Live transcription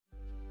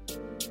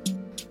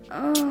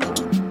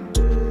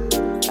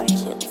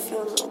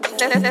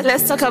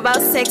Let's talk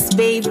about sex,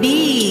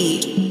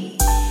 baby.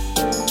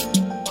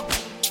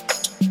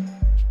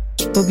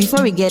 But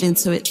before we get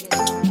into it,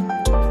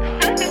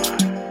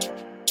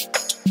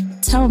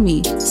 tell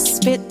me,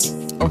 spit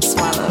or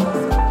swallow?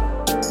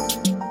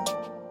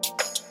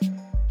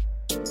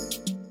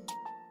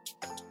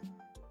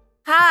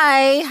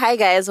 Hi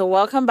guys,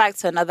 welcome back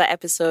to another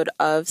episode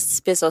of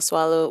Spit or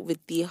Swallow with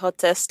the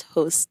hottest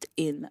host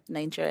in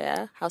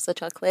Nigeria, House of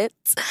Chocolate.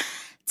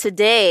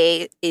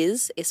 Today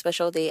is a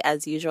special day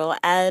as usual,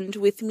 and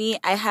with me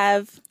I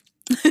have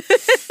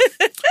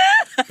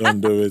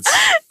Don't do it.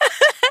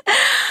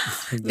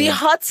 the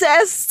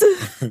hottest,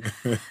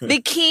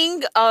 the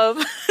king of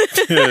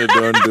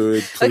Don't do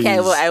it, please. Okay,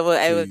 I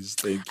will. Please,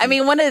 thank you. I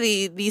mean, one of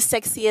the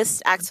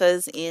sexiest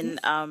actors in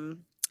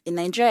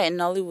Nigeria, in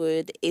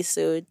Nollywood,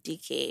 Eso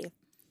Dike.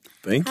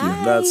 Thank you.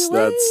 Hi, That's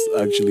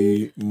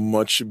actually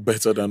much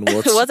better than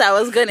what what I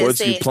was gonna what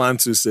say. you plan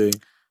to say.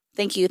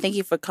 Thank you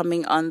for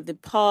coming on the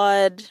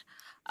pod.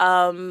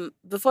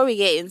 Before we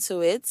get into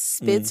it,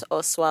 spit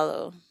or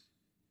swallow?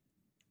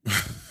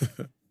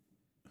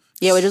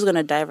 Yeah, we're just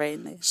gonna dive right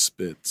in there.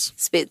 Spit.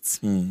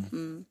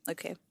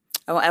 Okay.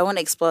 I want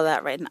to explore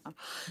that right now.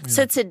 Yeah.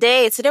 So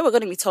today we're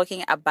going to be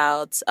talking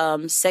about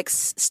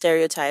sex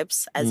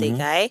stereotypes as a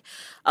guy,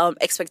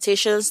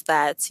 expectations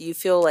that you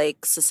feel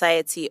like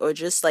society or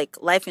just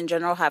like life in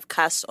general have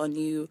cast on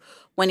you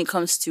when it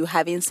comes to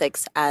having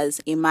sex as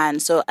a man.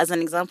 So as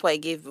an example I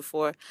gave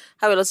before,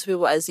 how a lot of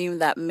people assume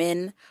that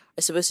men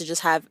are supposed to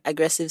just have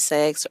aggressive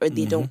sex or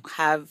they don't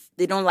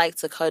like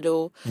to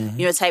cuddle,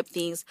 type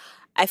things.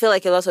 I feel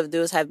like a lot of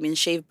those have been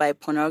shaped by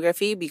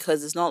pornography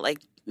because it's not like,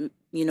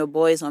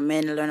 boys or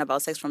men learn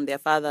about sex from their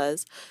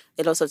fathers.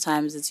 A lot of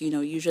times it's,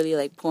 usually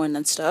like porn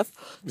and stuff.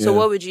 So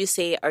what would you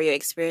say are your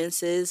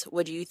experiences?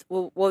 What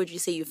would you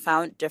say you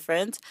found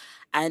different?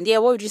 And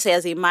what would you say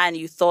as a man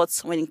you thought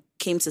when it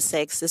came to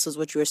sex, this was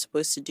what you were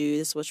supposed to do,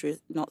 this is what you're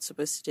not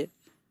supposed to do?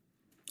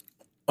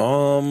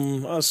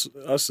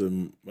 That's a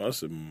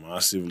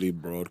massively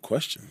broad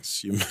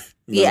questions.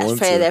 Yes,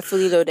 they're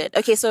fully loaded.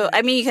 Okay, so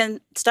I mean you can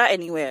start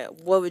anywhere.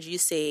 What would you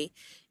say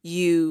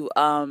you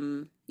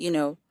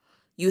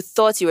you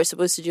thought you were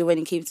supposed to do when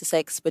it came to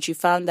sex, but you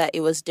found that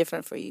it was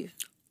different for you?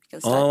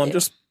 I'm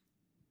just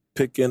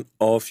picking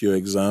off your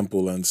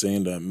example and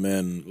saying that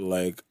men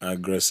like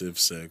aggressive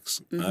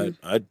sex.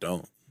 I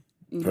don't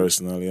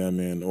personally. I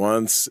mean,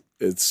 once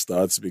it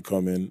starts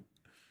becoming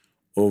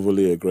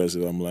overly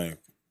aggressive, I'm like,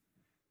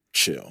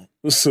 chill.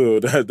 So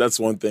that's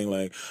one thing.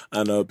 Like,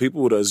 and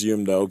people would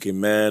assume that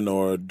men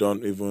or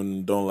don't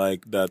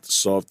like that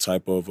soft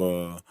type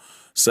of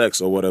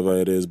sex or whatever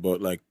it is,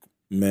 but like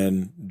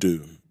men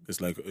do. It's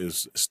like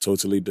it's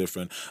totally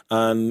different.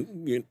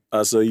 And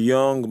as a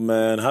young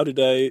man, how did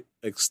I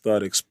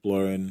start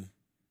exploring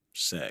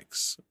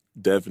sex?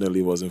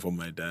 Definitely wasn't for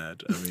my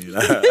dad. I mean,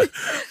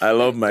 I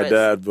love my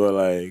dad, but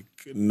like,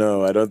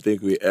 no, I don't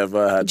think we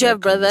ever had. Do you have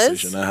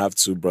brothers? I have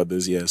two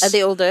brothers. Yes. Are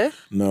they older?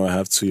 No, I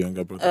have two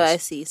younger brothers. Oh, I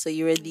see. So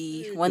you were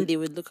the one they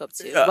would look up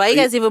to. Why are you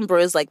guys even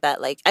bros like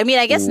that? Like, I mean,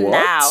 I guess what?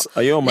 now.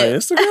 Are you on my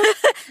Instagram?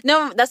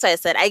 No, that's what I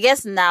said. I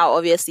guess now,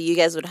 obviously, you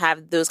guys would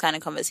have those kind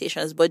of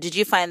conversations. But did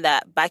you find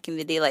that back in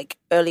the day, like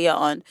earlier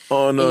on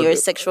in your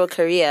sexual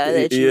career,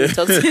 that you would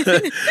talk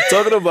to?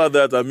 Talking about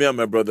that, me and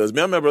my brothers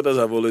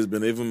have always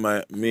been, even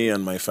me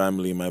and my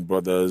family, my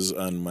brothers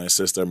and my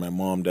sister, my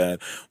mom,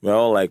 dad, we're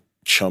all like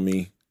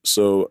chummy.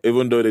 So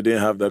even though they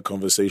didn't have that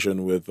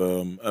conversation with,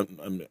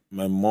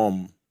 my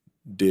mom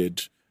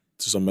did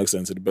to some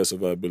extent to the best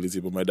of her ability,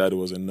 but my dad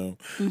wasn't,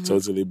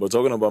 totally. But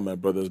talking about my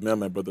brothers, me and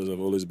my brothers have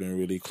always been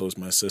really close,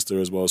 my sister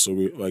as well. So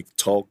we like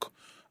talk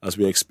as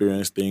we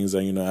experience things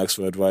and, ask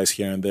for advice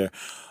here and there.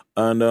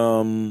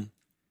 And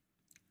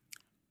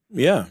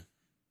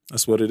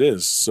that's what it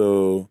is.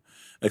 So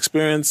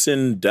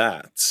experiencing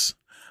that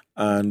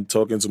and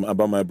talking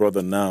about my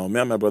brother now, me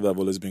and my brother have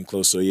always been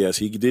close. So yes,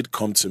 he did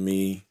come to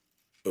me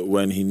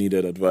when he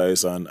needed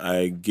advice, and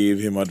I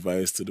gave him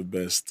advice to the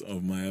best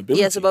of my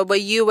ability. Yes,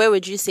 but you, where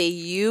would you say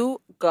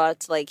you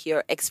got like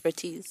your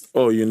expertise?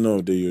 Oh,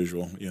 the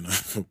usual,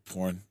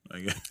 porn, I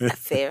guess.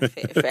 Fair.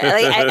 Like,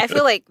 I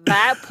feel like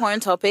that porn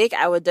topic,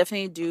 I would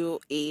definitely do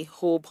a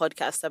whole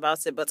podcast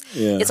about it. But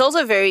it's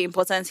also very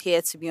important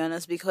here, to be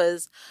honest,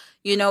 because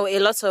a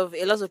lot of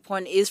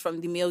porn is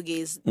from the male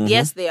gaze.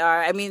 Yes, they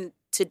are. I mean,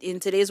 in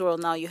today's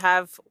world now, you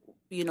have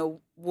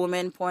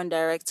women porn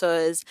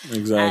directors.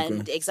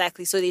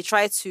 Exactly. So they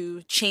try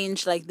to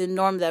change like the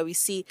norm that we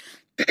see.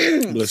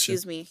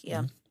 Excuse me.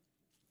 Yeah.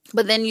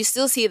 But then you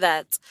still see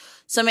that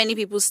so many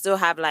people still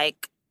have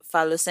like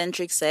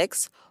phallocentric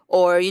sex.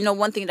 Or,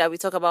 one thing that we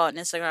talk about on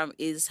Instagram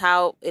is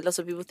how a lot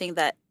of people think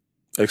that.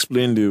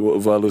 Explain the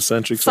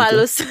phallocentric.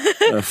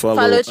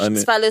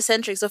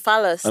 Phallocentric. So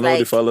phallus. I know what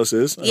the phallus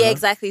is. Yeah,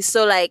 exactly.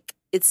 So like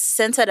it's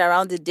centered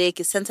around the dick.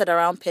 It's centered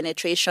around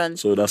penetration.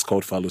 So that's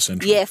called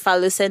phallocentric. Yeah,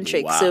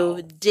 phallocentric. Wow.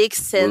 So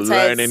dick-centered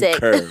Learning sex.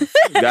 curve.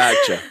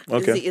 Gotcha.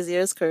 Okay. Is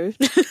yours curved?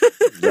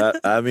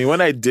 I mean,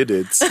 when I did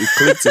it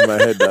clicked in my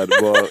head that,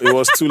 well, it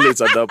was too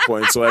late at that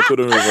point, so I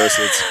couldn't reverse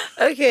it.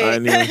 Okay. I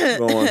knew.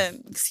 Go on.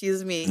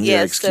 Excuse me.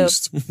 Yeah, Yes. So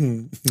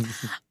excused.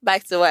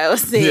 back to what I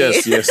was saying.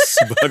 Yes.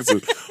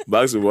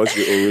 Back to what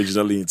you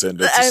originally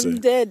intended to say. I'm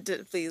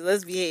dead. Please,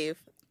 let's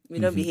behave. We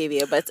don't behave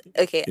here, but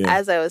okay. Yeah.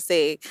 As I was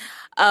saying,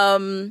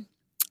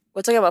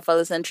 we're talking about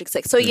phallocentric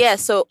sex. So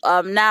so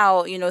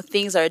now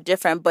things are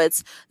different.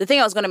 But the thing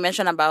I was going to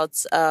mention about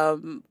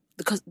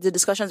the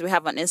discussions we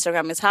have on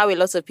Instagram is how a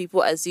lot of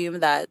people assume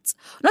that,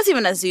 not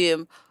even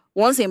assume,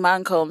 once a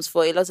man comes,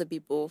 for a lot of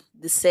people,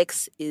 the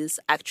sex is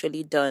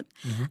actually done.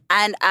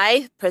 And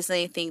I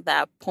personally think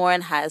that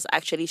porn has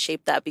actually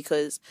shaped that,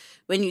 because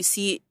when you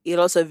see a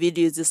lot of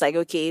videos, it's like,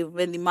 okay,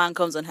 when the man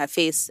comes on her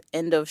face,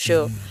 end of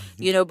show.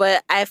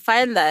 But I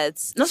find that...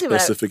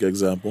 Specific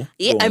example.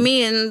 Yeah, I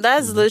mean,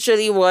 that's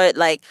literally what,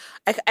 like...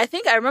 I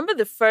think I remember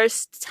the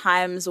first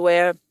times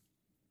where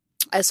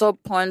I saw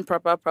porn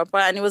proper,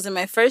 and it was in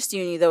my first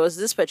uni. There was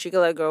this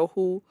particular girl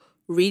who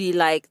really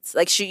liked...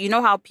 Like, she,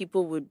 how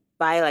people would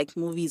buy like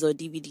movies or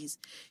DVDs,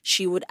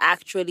 she would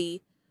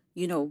actually,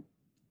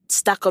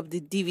 stack up the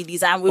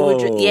DVDs and we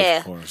would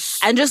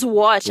and just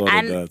watch.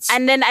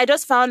 And then I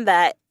just found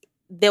that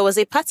there was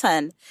a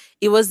pattern.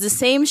 It was the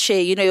same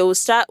shit. It would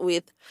start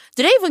with,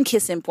 do they even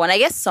kiss in porn? I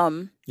guess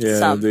some.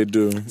 Yeah, they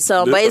do.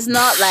 Some, but it's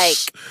not like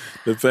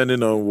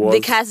depending on what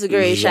the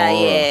category.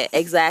 Yeah,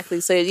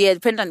 exactly. So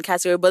depending on the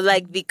category, but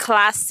like the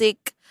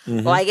classic.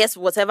 Well, I guess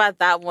whatever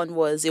that one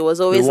was, it was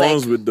always the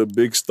ones with the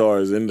big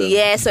stars in them.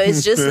 Yeah, so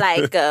it's just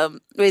like,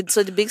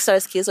 so the big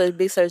stars kiss or the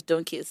big stars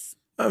don't kiss?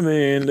 I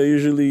mean, they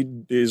usually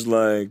is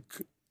like,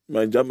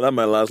 that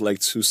might last like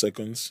 2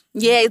 seconds.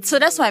 Yeah, so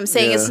that's what I'm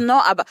saying. It's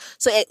not about,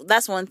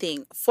 that's one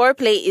thing.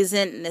 Foreplay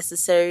isn't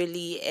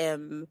necessarily,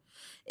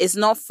 it's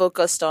not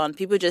focused on,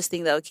 people just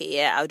think that, okay,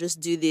 yeah, I'll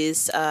just do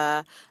this,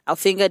 I'll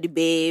finger the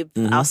babe,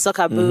 I'll suck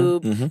her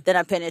boob, then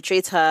I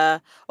penetrate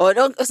her, or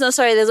there's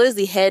always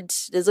the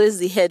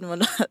head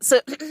one. So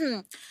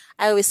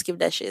I always skip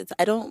that shit.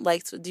 I don't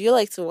like to, do you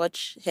like to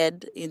watch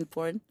head in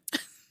porn?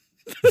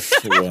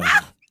 Wow.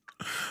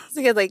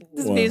 So guys, like,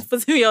 this means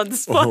putting me on the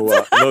spot.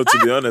 Wow. No, to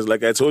be honest,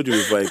 like I told you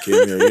before I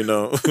came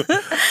here,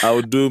 I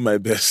would do my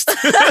best.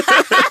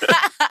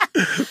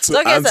 So,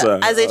 okay, so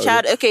as a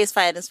child, okay, it's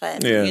fine.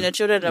 Yeah.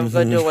 Children are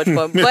going to watch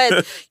porn.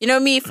 But,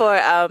 me,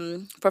 for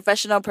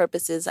professional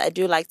purposes, I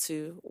do like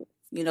to,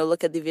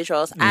 look at the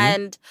visuals.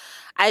 And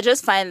I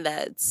just find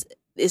that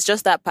it's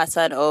just that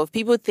pattern of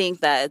people think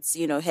that,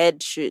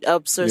 head should,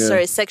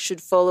 sex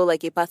should follow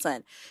like a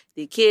pattern.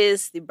 The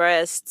kiss, the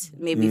breast,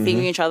 maybe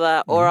fingering each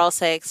other, oral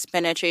sex,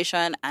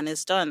 penetration, and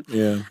it's done.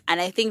 Yeah.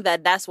 And I think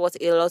that that's what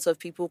a lot of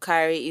people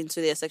carry into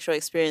their sexual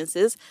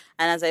experiences.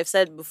 And as I've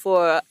said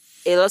before,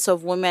 a lot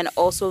of women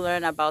also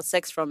learn about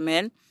sex from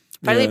men,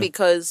 partly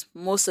because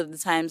most of the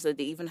times that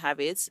they even have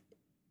it,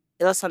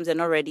 a lot of times they're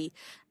not ready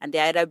and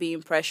they're either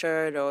being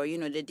pressured or,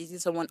 they're dating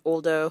someone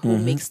older who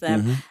makes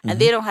them and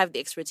they don't have the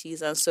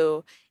expertise. And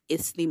so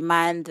it's the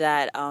man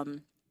that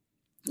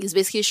is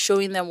basically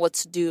showing them what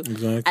to do.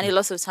 Exactly. And a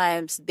lot of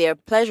times their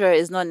pleasure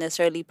is not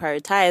necessarily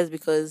prioritized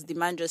because the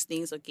man just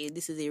thinks, okay,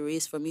 this is a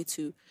race for me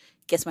to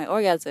get my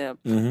orgasm.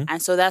 And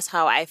so that's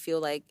how I feel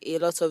like a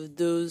lot of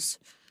those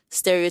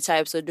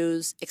stereotypes or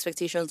those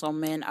expectations on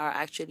men are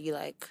actually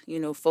like,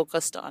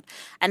 focused on.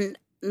 And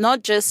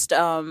not just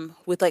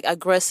with like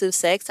aggressive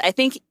sex. I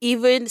think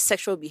even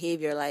sexual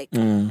behavior like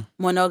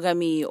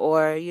monogamy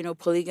or,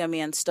 polygamy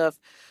and stuff.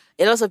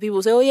 A lot of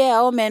people say, oh yeah,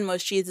 all men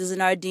must cheat. It's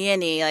in our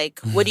DNA. Like,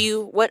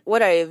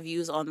 what are your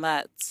views on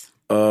that?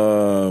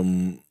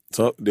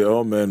 So the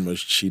all men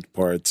must cheat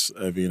parts.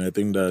 I mean, I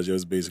think that's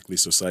just basically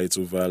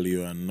societal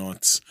value and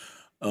not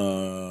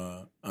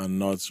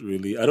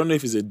really. I don't know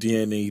if it's a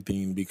DNA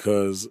thing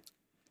because,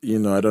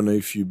 I don't know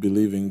if you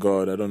believe in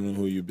God. I don't know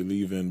who you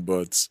believe in,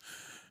 but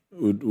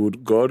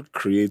would God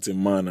create a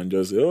man and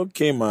just say,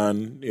 okay,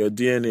 man, your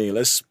DNA,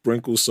 let's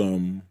sprinkle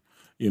some,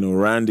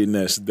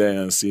 randiness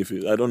there and see if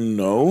it, I don't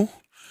know.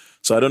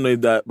 So I don't know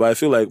if that, but I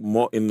feel like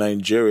more in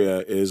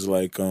Nigeria is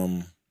like,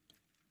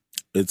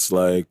 it's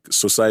like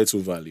societal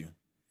value.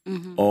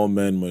 All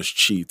men must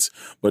cheat.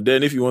 But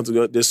then if you want to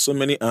go, there's so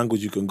many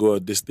angles you can go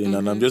at this thing.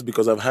 And I'm just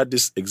because I've had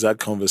this exact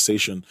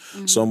conversation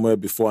somewhere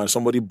before and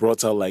somebody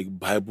brought out like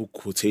Bible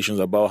quotations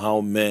about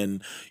how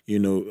men,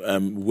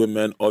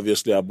 women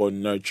obviously are about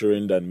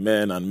nurturing than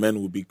men and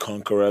men will be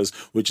conquerors,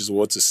 which is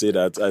what to say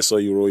that I saw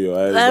you roll your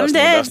eyes.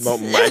 That's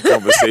not my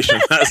conversation.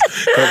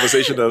 That's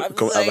conversation that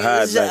I've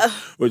had. Like,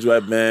 which why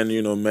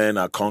men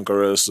are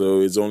conquerors.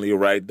 So it's only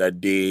right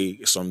that they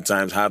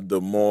sometimes have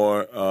the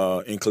more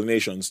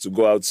inclinations to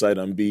go outside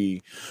and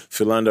be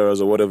philanderers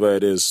or whatever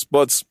it is.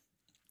 But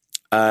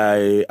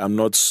I am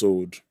not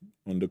sold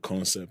on the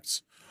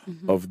concept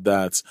of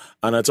that.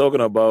 And I'm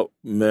talking about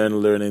men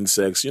learning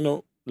sex.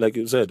 like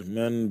you said,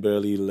 men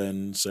barely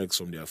learn sex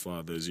from their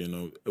fathers.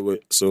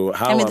 So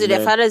how? I mean, do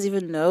their fathers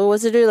even know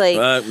what to do? Like,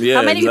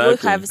 how many people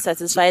have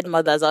satisfied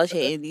mothers out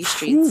here in these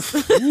streets?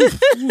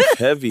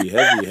 Heavy.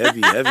 Oh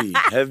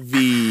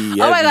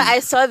my God, I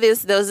saw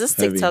this. There was this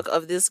TikTok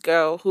of this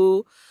girl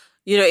who,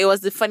 it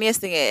was the funniest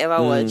thing I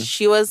ever watched.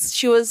 She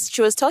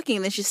was talking,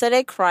 and then she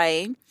started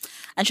crying,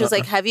 and she was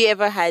like, "Have you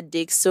ever had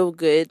dick so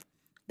good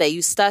that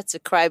you start to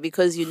cry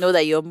because you know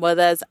that your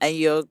mothers and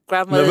your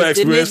grandmothers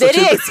didn't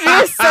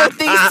experience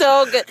something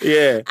so good?"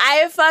 Yeah.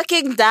 I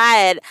fucking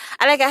died.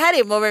 And I had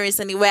a moment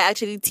recently where I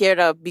actually teared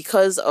up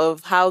because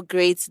of how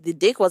great the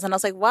dick was. And I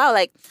was like, wow,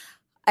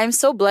 I'm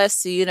so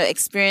blessed to,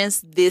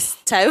 experience this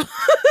type.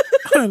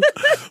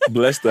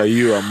 Blessed are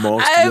you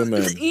amongst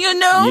women.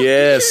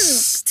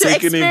 Yes. To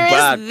taking experience it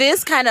back.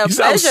 This kind of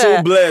pleasure. I'm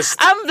so blessed.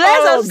 I'm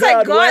blessed. I was God,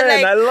 like, God,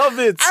 I love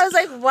it. I was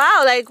like,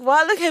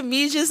 wow, look at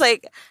me, just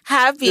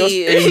happy. Just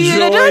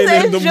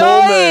enjoying in the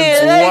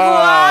moment.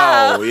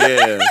 Wow.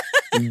 Yeah.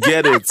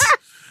 Get it.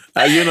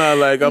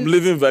 I'm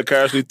living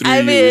vicariously through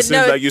you. It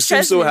seems like you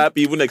seem so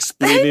happy even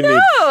explaining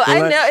it. I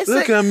know. It's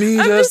look at me,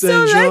 just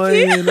so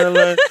enjoying.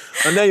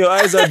 And then your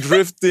eyes are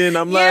drifting.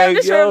 I'm I'm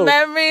just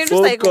remembering.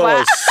 Focus. Just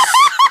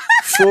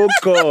wow.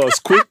 Focus.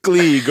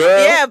 Quickly, girl.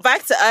 Yeah,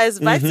 back to us.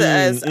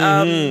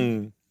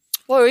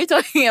 What were we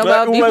talking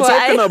about before? We were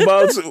talking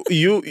about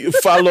you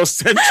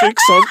phallocentric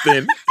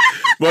something.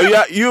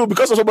 But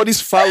because of somebody's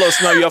phallus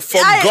now, you have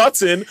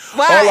forgotten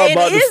all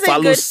about the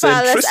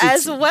phallocentricity.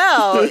 As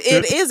well.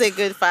 It is a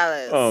good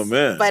phallus. Oh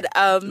man. But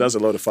that's a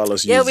lot of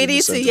phallus. Yeah, we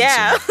need to.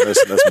 Yeah. So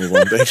let's move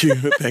on. Thank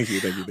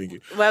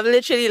you. Well, I've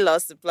literally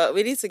lost the plot.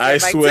 We need to get I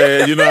back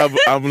swear, to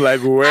I'm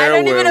like, where I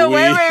don't even know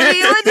where were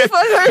we? What the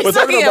fuck were we We're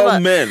talking about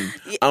about? men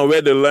and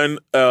where they learn.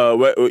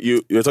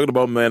 You're talking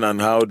about men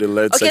and how they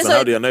learn sex and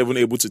how they are not even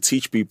able to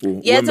teach people.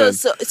 Yeah. Women,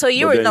 so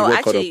you were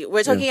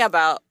we're talking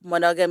about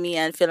monogamy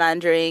and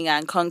philandering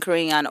and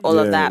conquering and all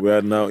of that. We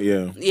are now.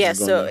 Yeah.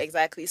 So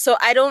exactly. So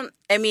there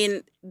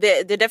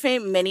are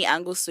definitely many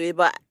angles to it,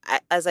 but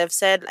as I've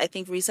said, I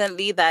think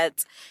recently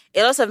that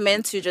a lot of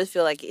men too just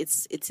feel like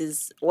it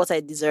is what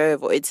I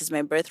deserve or it is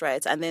my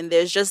birthright, and then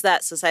there's just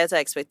that societal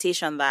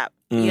expectation that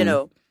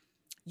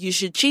you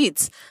should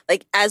cheat,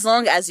 like as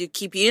long as you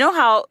keep. You know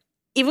how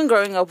even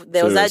growing up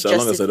there was that as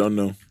long as I don't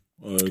know.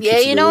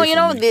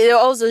 There are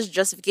all those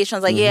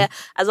justifications like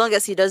as long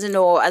as he doesn't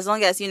know, as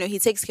long as he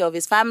takes care of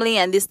his family,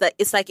 and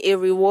it's like a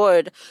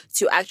reward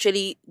to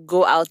actually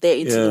go out there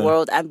into the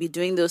world and be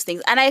doing those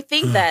things. And I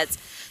think that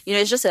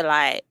it's just a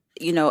lie.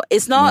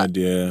 It's not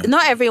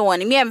everyone.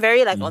 Me, I'm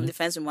very on the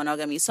fence with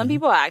monogamy. Some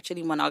people are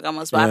actually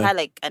monogamous, but I've had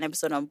an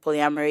episode on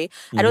polyamory.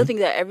 I don't think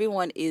that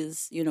everyone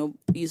is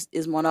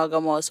is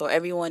monogamous or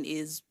everyone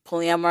is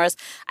polyamorous.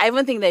 I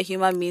even think that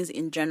human beings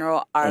in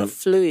general are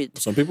fluid.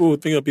 Some people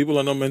would think that people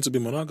are not meant to be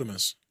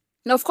monogamous.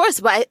 No, of course,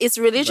 but it's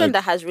religion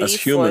that has really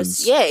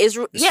forced. Yeah,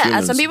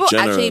 and some people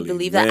actually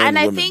believe that, and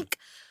I think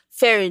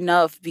fair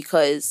enough,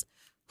 because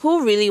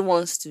who really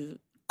wants to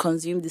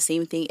consume the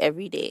same thing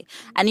every day?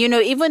 And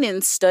even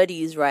in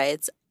studies,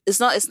 right, it's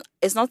not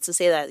to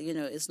say that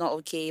it's not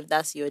okay if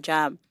that's your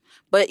jam,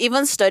 but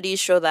even studies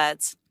show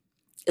that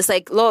it's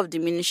like law of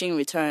diminishing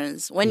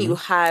returns. When you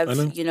have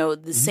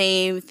the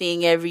same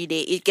thing every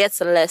day, it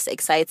gets less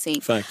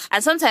exciting. Facts.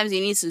 And sometimes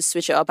you need to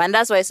switch it up, and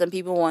that's why some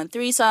people want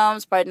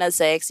threesomes, partner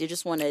sex. You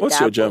just want to what's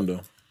dabble. your jam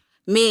though?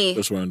 Me,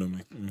 just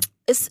randomly.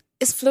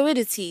 It's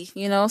fluidity,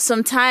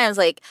 sometimes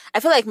I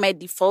feel like my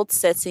default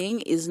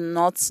setting is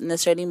not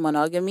necessarily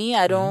monogamy.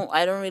 I don't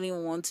really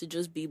want to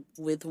just be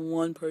with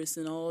one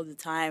person all the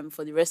time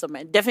for the rest of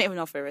definitely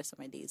not for the rest of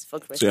my days.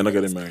 Fuck the rest. So you're not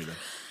getting married then?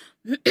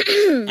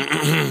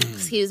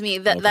 Excuse me,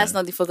 that's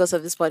not the focus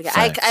of this podcast.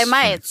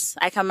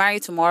 I can marry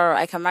tomorrow,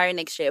 I can marry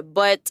next year,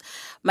 but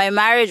my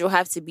marriage will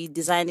have to be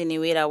designed in a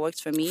way that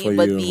works for me,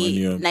 but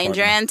the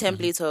Nigerian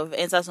template of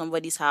enter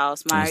somebody's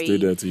house, marry, and stay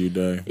there till you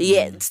die.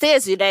 Stay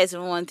till you die is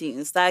one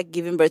thing, start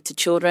giving birth to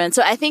children.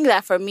 So I think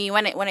that for me,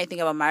 when I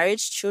think about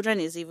marriage, children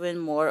is even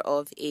more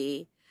of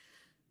a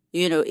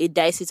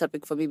dicey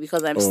topic for me,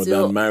 because I'm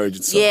still that marriage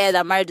itself. Yeah,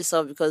 that marriage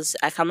itself, because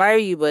I can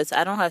marry you, but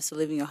I don't have to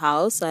live in your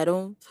house.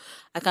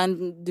 I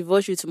can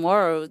divorce you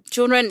tomorrow.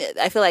 Children,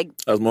 I feel like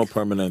that's more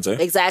permanent, eh?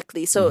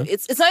 Exactly. So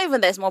it's not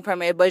even that it's more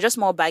permanent, but it's just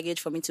more baggage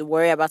for me to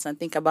worry about and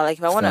think about. Like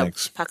if I want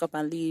to pack up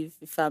and leave,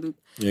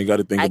 you got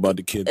to think about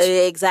the kids.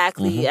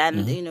 Exactly, and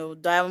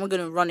I'm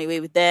going to run away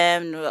with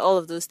them, all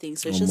of those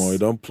things. So it's you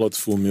don't plot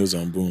full meals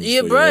and booms.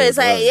 Yeah, bro. It's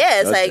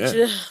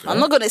I'm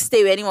not going to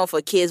stay with anyone for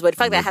kids, but the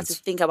fact that I have to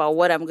think about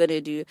what I'm going to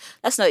do,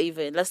 that's not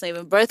even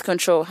birth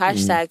control.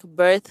 #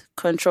 birth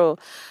control.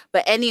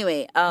 But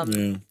anyway,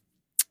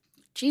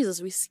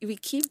 Jesus, we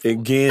keep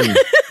again.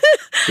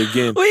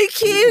 We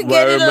keep but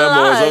I getting remember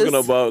lost. I was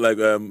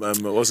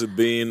talking about what's it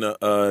being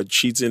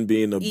cheating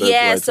being a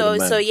birthright to the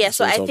man.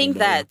 So I think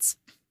that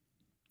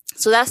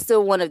that's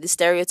still one of the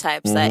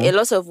stereotypes that a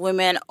lot of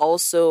women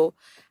also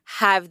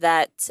have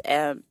that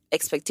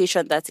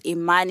expectation that a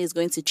man is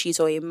going to cheat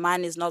or a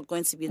man is not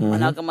going to be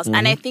monogamous.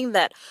 And I think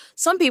that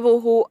some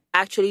people who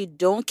actually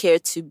don't care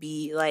to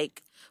be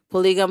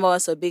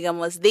polygamous or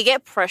bigamous, they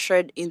get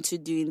pressured into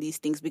doing these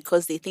things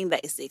because they think that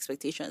it's the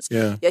expectations.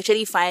 Yeah. You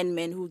actually find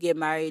men who get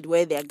married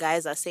where their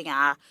guys are saying,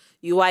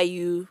 why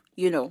is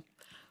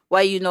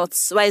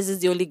this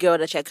the only girl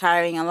that you're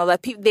carrying and all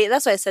that.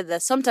 That's why I said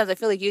that sometimes I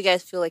feel like you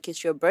guys feel like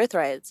it's your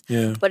birthright.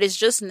 Yeah. But it's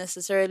just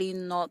necessarily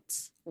not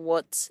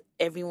what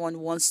everyone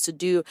wants to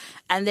do.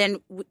 And then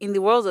in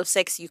the world of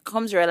sex, you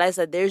come to realize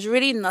that there's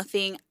really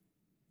nothing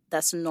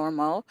that's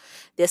normal.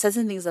 There are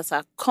certain things that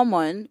are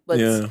common,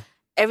 but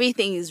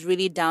everything is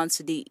really down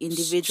to the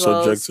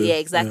individuals. Subjective. Yeah,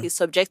 exactly.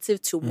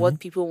 Subjective to what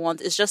people want.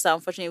 It's just that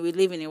unfortunately we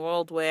live in a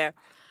world where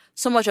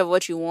so much of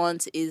what you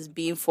want is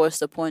being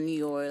forced upon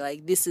you, or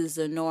like this is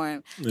the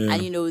norm,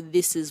 and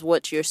this is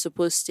what you're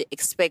supposed to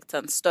expect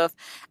and stuff.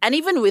 And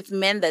even with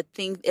men that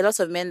think, a lot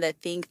of men that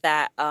think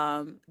that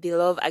they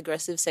love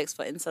aggressive sex.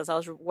 For instance, I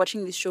was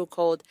watching this show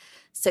called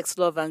Sex,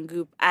 Love and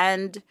Goop,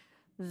 and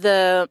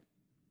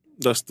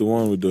that's the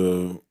one with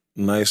the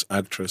nice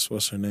actress.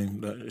 What's her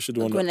name?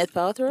 Gwyneth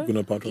Paltrow?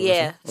 Gwyneth Paltrow.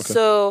 Yeah. Okay.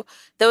 So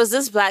there was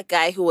this black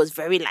guy who was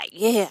very like,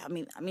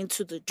 I'm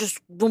into the just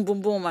boom,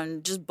 boom, boom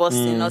and just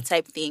busting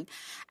type thing.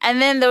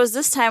 And then there was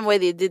this time where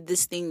they did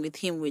this thing with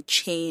him with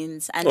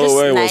chains and just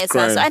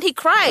nice and he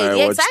cried.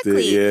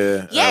 Exactly.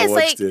 I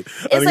watched it.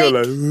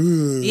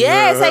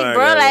 It's like,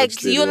 bro,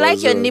 like you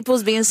like your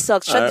nipples being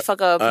sucked. Shut the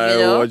fuck up.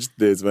 I watched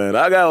it, man.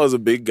 That guy was a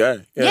big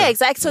guy. Yeah,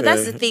 exactly. So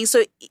that's the thing.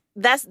 So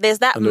there's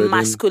that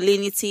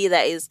masculinity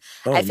that is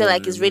I feel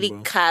like is really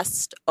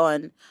cast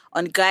on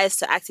guys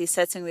to act a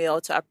certain way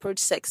or to approach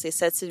sex a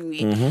certain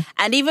way.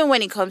 And even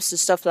when it comes to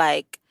stuff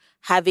like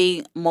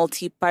having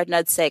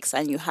multi-partnered sex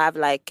and you have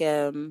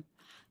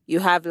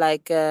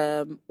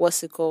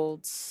what's it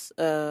called,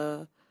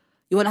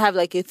 you want to have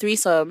like a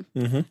threesome,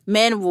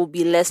 men will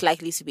be less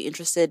likely to be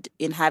interested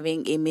in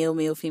having a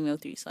male female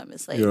threesome.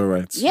 It's like, you're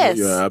right. Yes,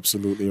 you're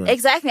absolutely right.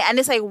 Exactly. And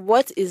it's like,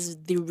 what is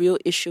the real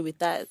issue with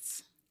that?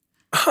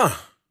 I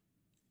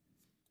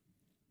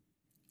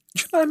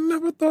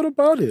never thought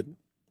about it.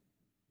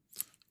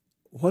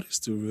 What is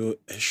the real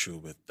issue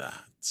with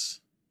that?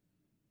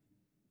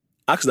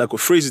 Actually, I could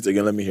phrase it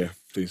again. Let me hear,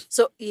 please.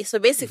 So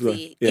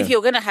basically, if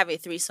you're gonna have a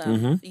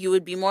threesome, you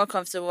would be more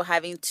comfortable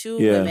having two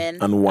women.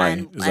 And why?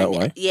 Is that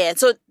why? Yeah.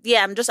 So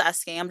I'm just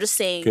asking. I'm just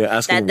saying. Okay,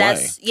 asking why?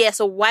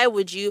 So why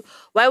would you?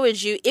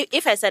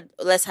 If I said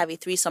let's have a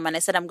threesome and I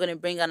said I'm gonna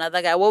bring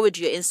another guy, what would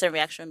your instant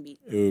reaction be?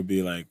 It would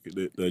be like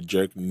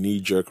the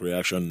knee-jerk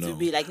reaction. No. It would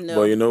be like no.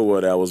 But you know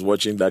what? I was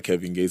watching that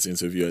Kevin Gates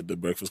interview at the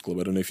Breakfast Club.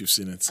 I don't know if you've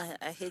seen it.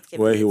 I hate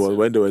Kevin Gates.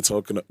 When they were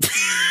talking.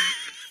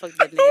 Fuck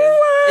that nigga.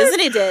 Isn't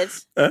he dead?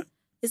 Huh?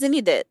 Isn't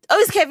he dead? Oh,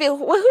 it's Kevin.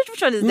 Which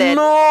one is dead?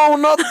 No,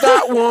 not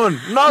that one.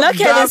 Not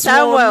Kevin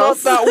Samuels. Not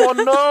that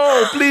one.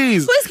 No,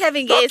 please. Who is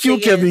Kevin Gates? Fuck you,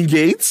 Kevin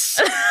Gates.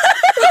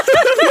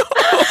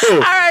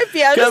 R.I.P.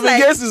 Kevin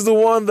Gates is the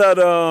one that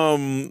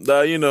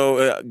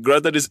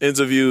granted his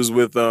interviews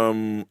with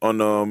on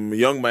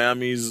Young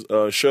Miami's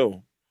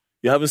show.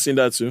 You haven't seen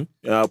that too?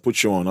 Yeah, I'll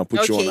put you on. I'll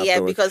put you on. Yeah,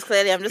 because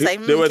clearly I'm just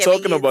like they were Kevin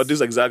talking Gates. about this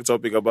exact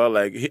topic about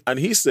like,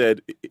 he said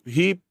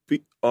he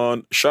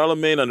on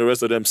Charlemagne and the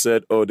rest of them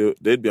said,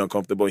 they'd be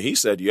uncomfortable. He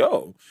said,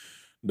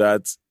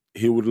 that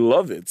he would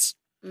love it.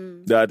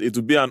 That it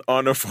would be an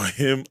honor for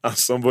him and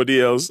somebody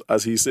else,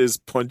 as he says,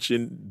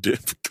 punching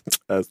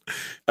as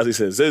he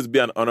says it'd be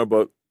an honor,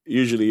 but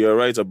usually you're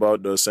right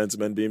about the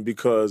sentiment being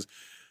because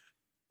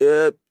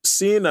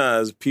seeing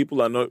as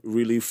people are not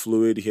really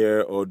fluid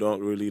here or don't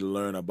really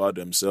learn about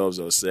themselves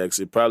or sex,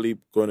 it's probably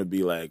going to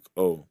be like,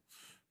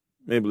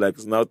 maybe like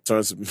now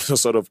turns into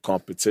sort of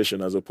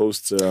competition as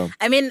opposed to.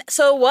 I mean,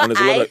 so what? And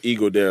there's a lot of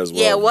ego there as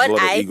well. Yeah, what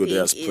I think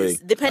is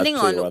depending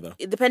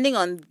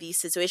on the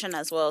situation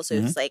as well. So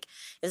it's like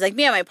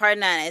me and my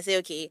partner, and I say,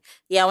 okay,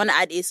 I want to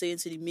add ASO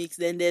into the mix.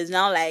 Then there's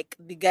now like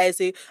the guy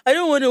say, I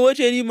don't want to watch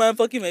any man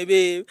fucking my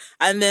babe,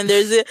 and then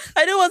there's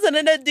I don't want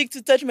another dick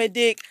to touch my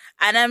dick,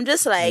 and I'm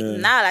just like,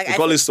 I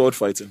call it sword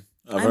fighting.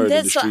 I've heard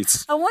in the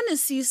streets. I want to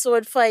see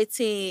sword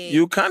fighting.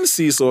 You can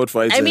see sword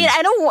fighting. I mean,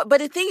 I don't want, but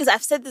the thing is,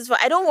 I've said this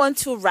before, I don't want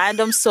two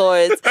random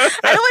swords. I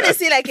don't want to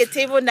see like a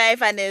table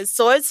knife and a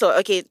sword.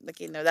 Okay,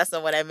 no, that's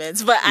not what I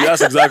meant. But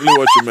that's exactly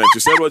what you meant.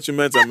 You said what you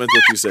meant, I meant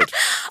what you said.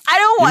 I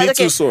don't want. You need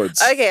two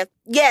swords. Okay,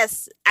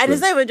 yes. And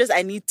it's not even just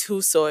I need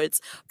two swords,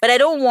 but I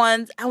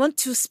want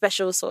two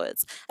special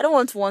swords. I don't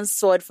want one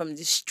sword from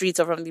the streets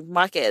or from the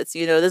markets.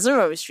 There's no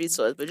wrong with street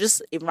swords, but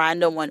just a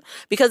random one.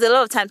 Because a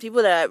lot of times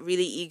people that are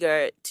really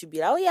eager to be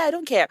like, I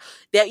don't care.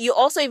 You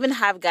also even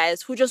have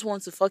guys who just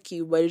want to fuck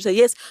you, but you say,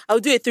 yes, I'll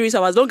do a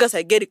threesome as long as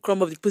I get a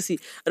crumb of the pussy.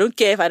 I don't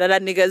care if another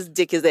nigga's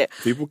dick is there.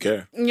 People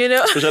care.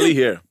 Especially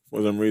here,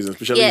 for some reason.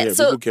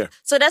 People care.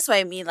 So that's what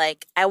I mean.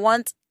 Like,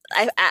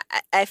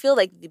 I feel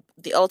like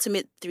the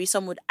ultimate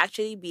threesome would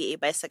actually be a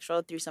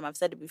bisexual threesome. I've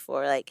said it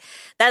before, like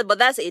that, but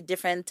that's a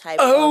different type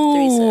of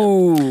threesome.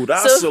 Oh,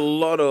 that's a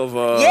lot of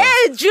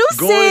juices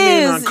going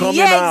in and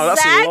coming out.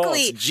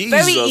 Exactly. That's a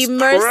lot. Very Jesus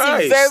immersive,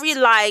 Christ. very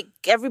like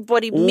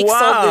everybody mix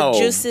all the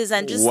juices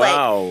and just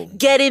like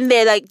get in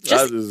there, like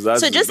just.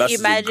 So just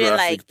imagine,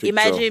 like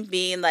imagine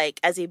being like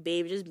as a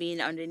babe, just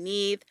being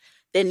underneath.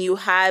 then you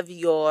have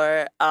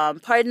your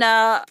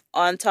partner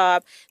on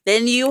top,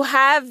 then you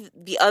have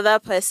the other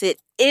person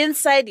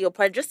inside your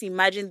partner. Just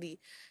imagine the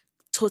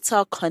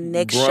total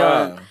connection,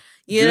 Bruh.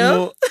 you You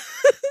know? know,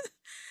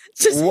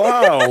 Just,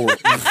 wow.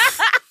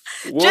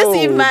 just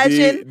Whoa,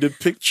 imagine. the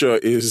picture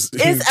is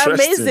It's interesting.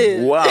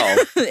 amazing. Wow.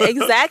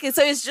 Exactly.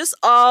 So it's just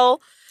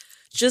all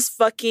just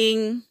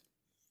fucking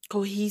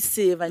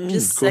cohesive and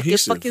just like a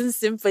Cohesive. fucking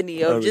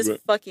symphony of That'd be just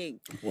great. fucking,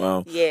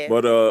 Wow. yeah.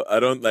 But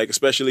I don't like,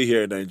 especially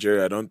here in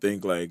Nigeria, I don't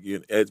think like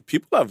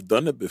people have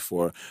done it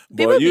before.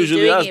 People But be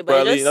usually doing it,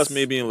 but that's just,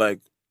 maybe in like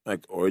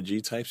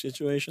orgy type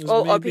situations,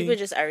 or people maybe.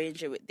 just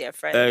arrange it with their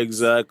friends.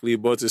 Exactly.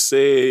 But to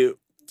say,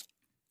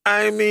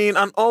 I mean,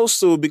 and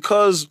also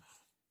because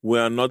we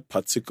are not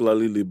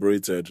particularly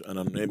liberated, and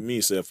I'm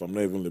myself, I'm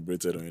not even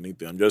liberated or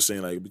anything. I'm just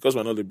saying, like, because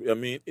we're not, I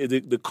mean,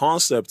 the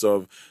concept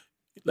of,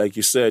 like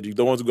you said, you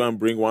don't want to go and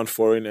bring one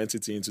foreign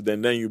entity into,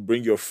 then you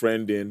bring your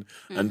friend in,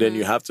 and then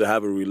you have to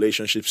have a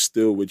relationship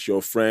still with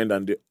your friend,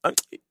 and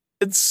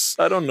it's,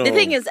 I don't know. The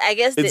thing is, I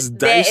guess It's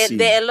there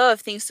dicey. are a lot of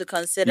things to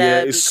consider.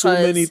 Yeah, it's because,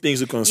 so many things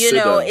to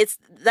consider.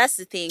 that's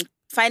the thing.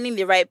 Finding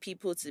the right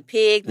people to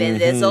pick. Then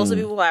there's also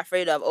people who are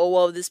afraid of, oh,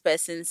 what will this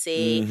person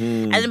say?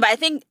 But I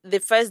think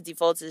the first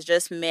default is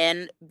just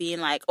men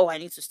being like, oh, I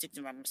need to stick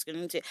to my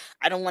masculinity.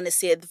 I don't want to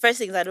say it. The first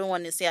thing is I don't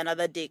want to say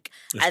another dick.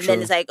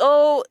 Then it's like,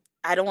 oh,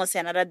 I don't want to say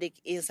another dick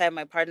inside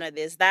my partner.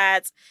 There's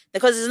that,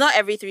 because it's not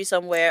every three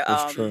somewhere.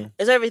 It's not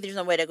every three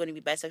somewhere they're going to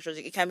be bisexual.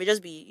 It can be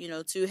just be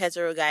two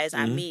hetero guys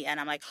and me, and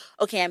I'm like,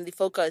 okay, I'm the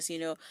focus.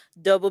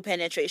 Double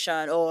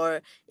penetration,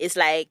 or it's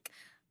like,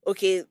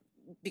 okay,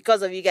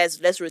 because of you guys,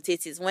 let's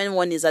rotate it. When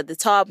one is at the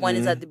top, one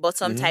is at the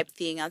bottom, type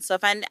thing and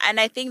stuff. And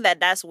I think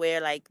that's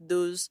where like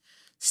those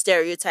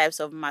stereotypes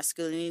of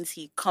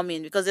masculinity come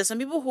in, because there's some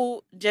people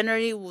who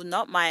generally would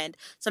not mind.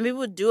 Some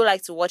people do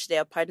like to watch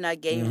their partner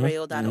getting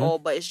railed and all,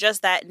 but it's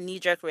just that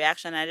knee-jerk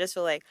reaction. I just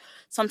feel like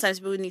sometimes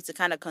people need to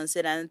kind of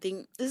consider and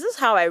think, is this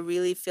how I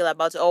really feel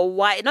about it? Or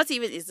why, not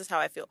even is this how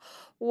I feel,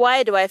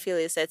 why do I feel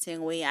a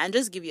certain way? And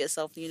just give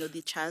yourself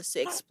the chance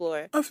to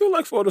explore. I feel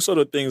like for all the sort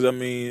of things, I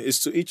mean,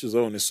 it's to each his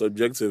own. It's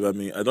subjective. I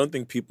mean, I don't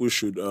think people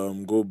should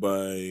go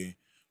by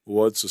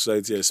what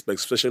society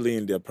expects, especially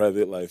in their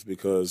private life,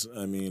 because,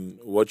 I mean,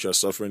 what you're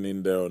suffering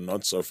in there or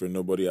not suffering,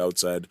 nobody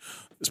outside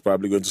is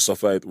probably going to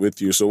suffer it with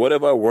you. So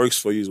whatever works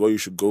for you is what you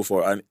should go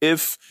for. And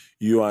if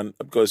you are,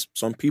 because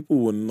some people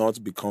will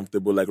not be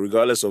comfortable, like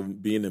regardless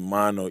of being a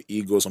man or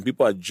ego, some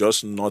people are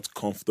just not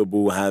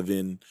comfortable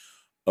having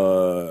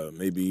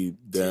maybe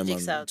them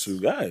and two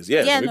guys.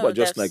 Yeah, some people are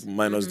just like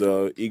minus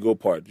the ego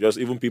part. Just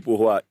even people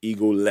who are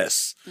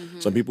ego-less.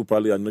 Some people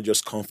probably are not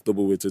just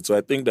comfortable with it. So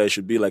I think there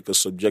should be like a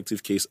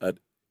subjective case at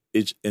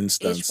each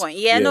instance. Each point.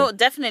 Yeah, no,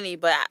 definitely.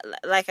 But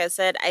like I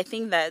said, I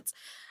think that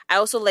I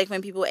also like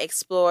when people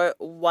explore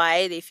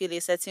why they feel a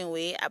certain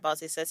way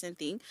about a certain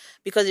thing,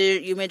 because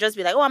you may just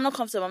be like, oh, I'm not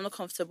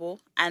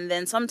comfortable. And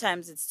then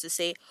sometimes it's to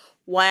say,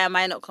 why am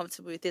I not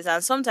comfortable with this?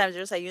 And sometimes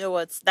you're just like, you know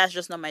what, that's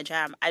just not my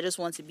jam. I just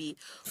want to be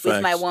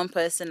with my one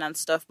person and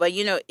stuff. But,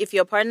 if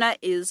your partner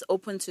is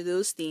open to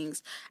those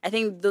things, I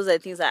think those are the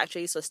things that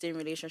actually sustain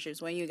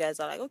relationships, when you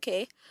guys are like,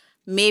 okay,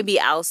 maybe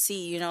I'll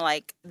see,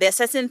 like there's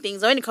certain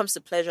things when it comes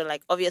to pleasure,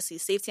 like obviously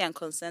safety and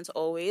consent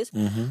always.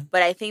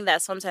 But I think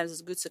that sometimes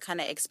it's good to kind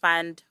of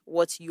expand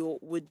what you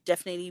would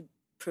definitely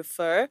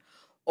prefer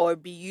or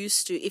be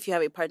used to if you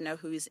have a partner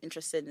who is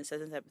interested in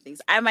certain type of things.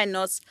 I might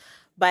not,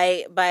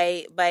 by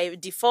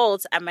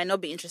default, I might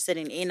not be interested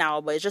in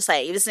anal, but it's just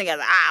like if this nigga,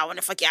 I want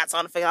to fuck you out,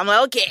 I'm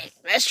like, okay,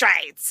 let's try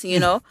it,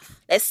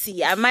 let's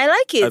see, I might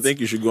like it. I think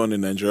you should go on a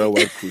Nigeria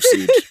wide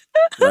crusade.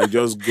 Like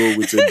just go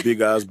with a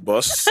big ass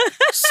bus,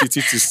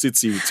 city to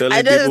city,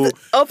 telling people,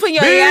 open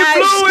your be eyes,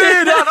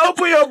 fluid and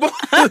open your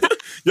bus.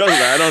 Just like,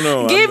 I don't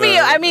know. Give me,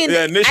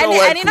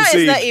 nationwide and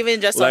crusade, it's not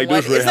even just like on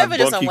one. It's not even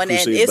just on one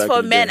end. It's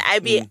for men. I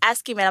be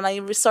asking men,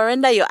 I'm like,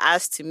 surrender your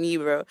ass to me,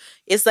 bro.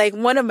 It's like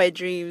one of my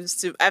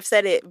dreams. I've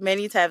said it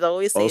many times. I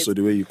always say. Also,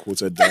 the way you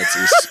quoted that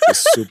is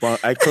super.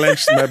 I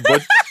clenched my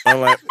butt. I'm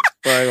like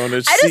on the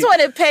I just want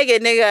to peg a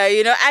nigga.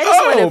 I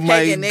just want to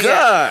peg a nigga.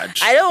 God.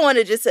 I don't want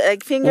to just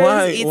like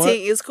fingers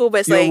eating is cool, but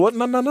it's like what?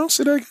 No.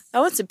 Say that again. I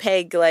want to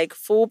peg, like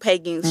full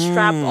pegging,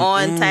 strap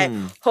on type,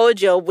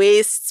 hold your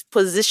waist,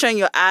 position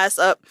your ass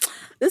up.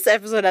 This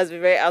episode has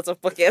been very out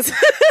of pocket.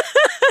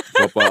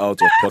 Proper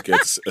out of pocket,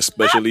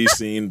 especially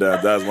seeing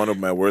that's one of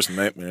my worst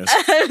nightmares.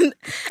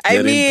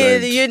 I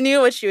mean, you knew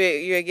what you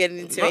were getting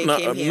into when you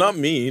came here. Not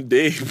me,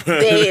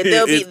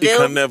 it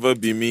can never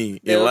be me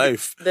in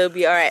life. They'll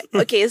be all right.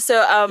 Okay,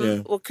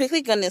 so we're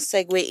quickly gonna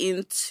segue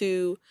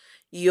into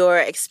your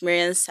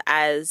experience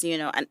as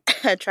an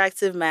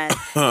attractive man,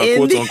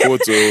 quote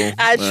unquote,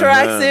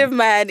 attractive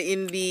man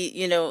in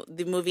the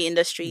the movie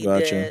industry,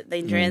 gotcha.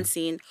 the Nigerian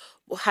scene.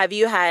 Have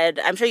you had?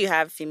 I'm sure you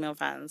have female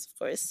fans, of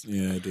course.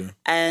 Yeah, I do.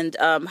 And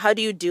how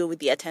do you deal with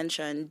the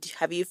attention?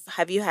 Have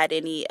you had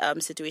any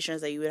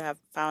situations that you would have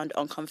found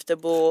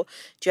uncomfortable?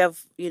 Do you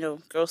have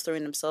girls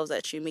throwing themselves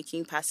at you,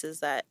 making passes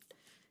that?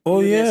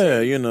 Oh yeah,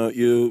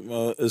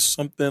 it's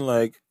something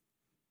like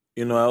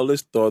I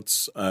always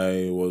thought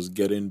I was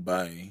getting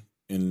by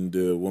in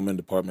the women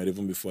department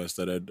even before I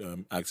started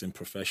acting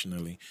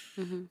professionally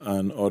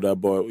and all that.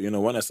 But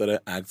when I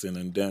started acting,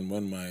 and then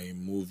when my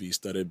movie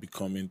started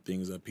becoming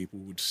things that people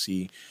would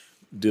see,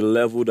 the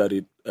level that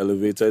it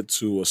elevated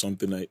to was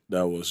something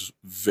that was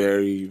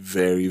very,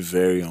 very,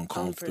 very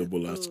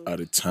uncomfortable at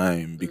the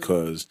time,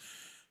 because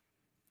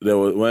there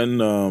was when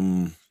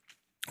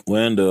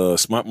the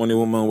Smart Money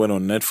Woman went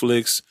on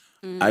Netflix.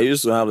 I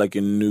used to have like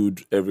a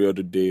nude every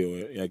other day,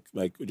 or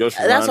like just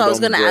That's what I was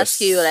gonna breasts,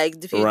 ask you. Like,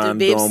 the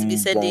babes be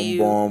sending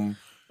you.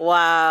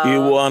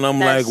 Wow. And I'm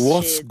like, that's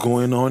what's shit.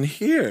 going on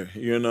here?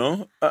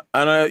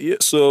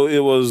 So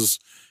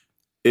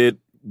it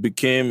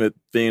became a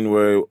thing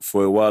where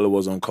for a while it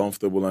was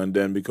uncomfortable, and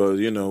then because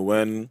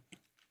when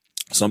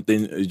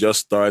something it just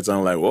starts,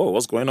 I'm like, whoa,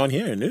 what's going on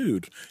here?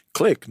 Nude.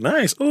 Click.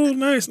 Nice. Oh,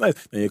 nice. And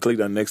you click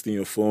that, next thing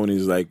your phone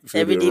is like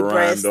filled with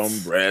random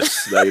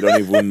breasts that you don't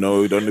even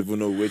know. You don't even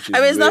know which is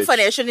it's not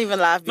funny. I shouldn't even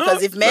laugh,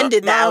 because if men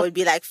did that, I would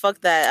be like, fuck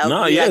that.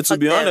 To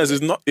be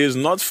honest, it's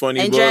not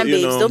funny. Enjoy, but,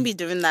 babes. Don't be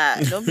doing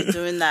that. Don't be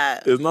doing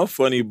that. It's not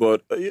funny,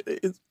 but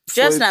it's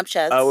just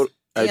Snapchat.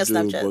 I do,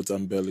 Snapchat. But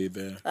I'm barely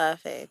there.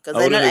 Fair. Because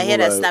I hear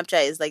that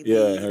Snapchat is like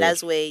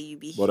that's where you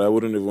be. But I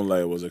wouldn't even lie,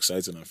 it was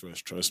exciting at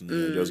first. Trust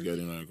me, I just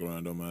getting like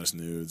random ass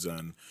nudes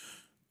and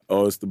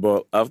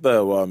but after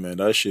a while, man,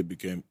 that shit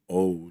became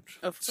old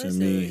to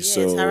me. It's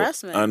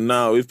harassment. And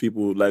now, if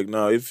people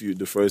if you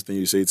the first thing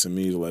you say to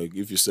me is like,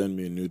 if you send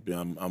me a nude,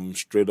 I'm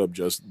straight up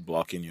just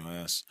blocking your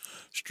ass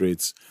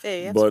straight.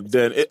 Fair, but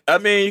then,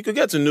 you could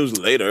get to news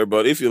later.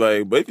 But if you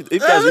if you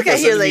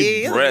send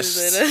me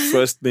breasts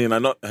first thing,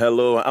 and not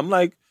hello, I'm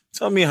like,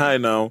 tell me hi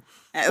now.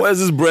 What is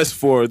this breast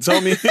for? Tell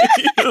me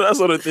that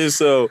sort of thing.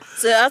 So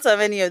out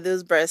of any of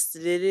those breasts,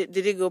 did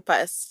it go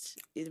past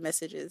his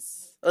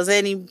messages? Was there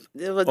any? Did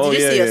you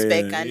see your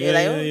spec and you're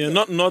like, okay.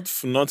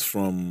 Not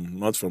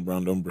from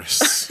random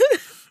breasts.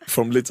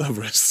 From later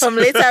breasts. From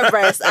later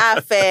breasts.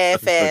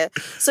 Fair.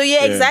 So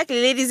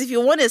exactly, ladies. If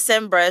you want to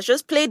send breasts,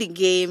 just play the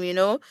game.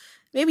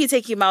 Maybe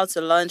take him out to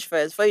lunch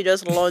first before you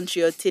just launch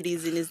your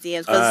titties in his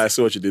DMs. I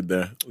see what you did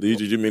there. Did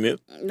you mean it?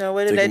 No,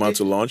 what did I do? Take him out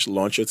to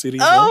launch your titties?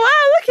 Oh,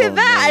 wow, look at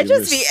that. I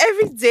just be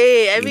every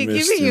day.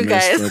 Giving you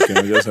guys. Okay,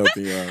 I'm just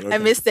helping you out. Okay. I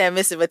missed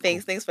it, but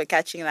thanks for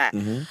catching that.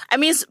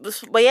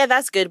 But yeah,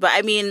 that's good. But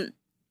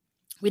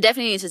we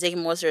definitely need to take it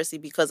more seriously,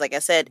 because, like I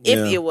said,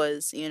 if it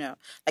was,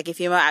 like a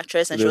female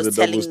actress and she was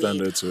telling me,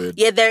 standard to it.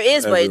 Yeah, there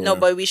is,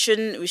 but we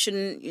shouldn't,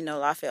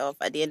 laugh it off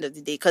at the end of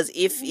the day. Because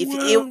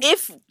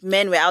if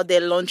men were out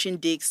there launching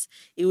dicks,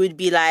 it would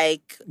be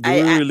like, do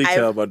we really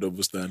care about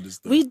double standards?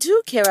 Though? We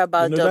do care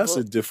about double. That's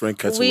a different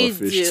kettle of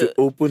fish. To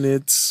open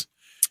it.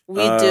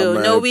 We do.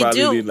 No, we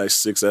do. Need like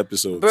 6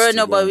 episodes. Bro,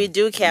 no, but we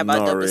do care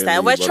about double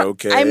standards.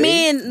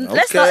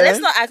 Let's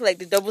not act like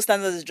the double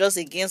standards is just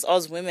against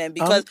us women,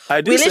 because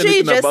I didn't say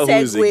anything about who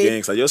is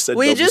against. I just said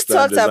we just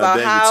talked about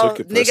how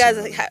niggas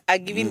personally are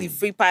giving the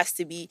free pass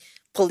to be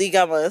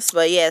polygamous.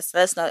 But yes,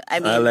 let's not.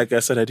 Like I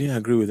said, I didn't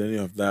agree with any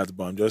of that.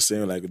 But I'm just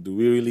saying, like, do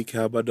we really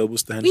care about double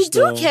standards? We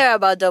do care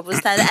about double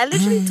standards. I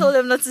literally told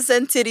them not to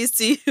send titties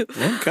to you.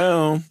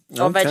 Okay.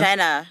 Or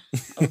vagina.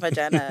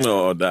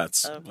 Oh,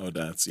 that's.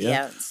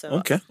 Yeah. So.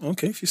 Okay.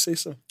 If you say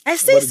so. I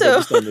say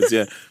so.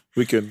 Yeah.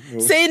 We can.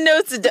 Say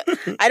no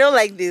to. I don't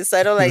like this.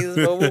 But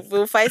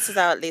we'll fight it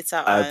out later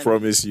on. I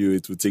promise you,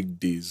 it will take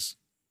days.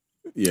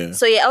 Yeah.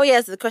 So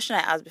yes, the question I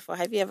asked before: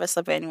 have you ever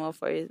subbed anyone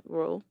for a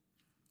role?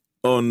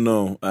 Oh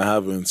no, I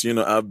haven't.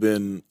 I've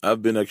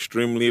been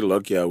extremely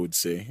lucky, I would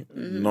say,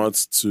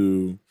 not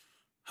to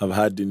have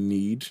had the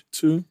need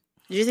to.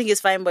 Do you think it's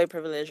fine boy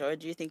privilege, or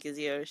do you think it's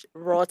your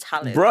raw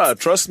talent? Bruh,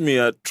 trust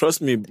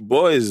me,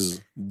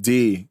 boys,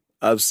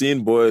 I've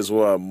seen boys who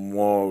are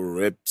more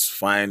ripped,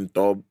 fine,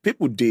 tall.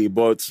 People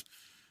but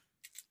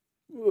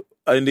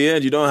in the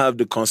end, you don't have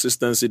the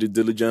consistency, the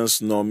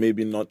diligence, nor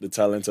maybe not the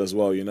talent as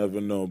well. You never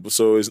know.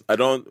 So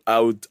I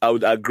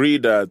would agree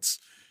that,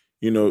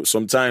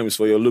 sometimes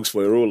for your looks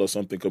for a role or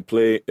something could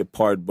play a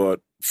part.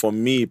 But for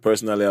me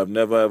personally, I've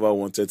never ever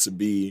wanted to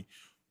be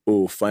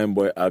fine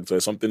boy actor.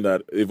 It's something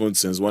that even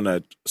since when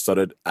I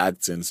started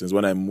acting, since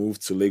when I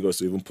moved to Lagos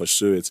to even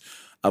pursue it,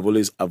 I've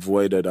always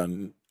avoided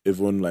and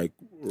even like.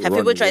 Have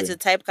people tried to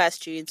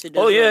typecast you into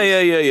those roles?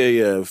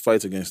 Yeah.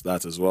 Fight against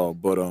that as well.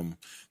 But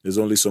there's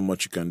only so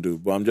much you can do.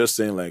 But I'm just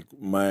saying, like,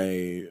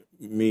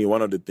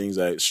 one of the things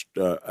I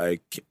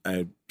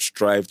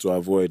strive to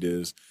avoid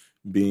is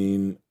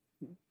being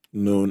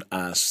known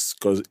as,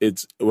 because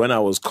it's when I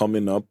was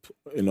coming up,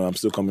 I'm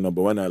still coming up,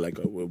 but when I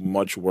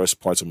much worse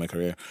parts of my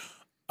career,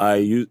 I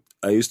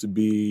used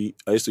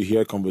to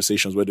hear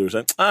conversations where they were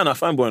saying, "I'm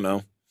fine boy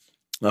now,"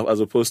 as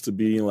opposed to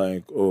being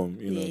like,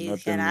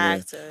 nothing.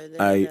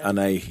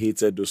 I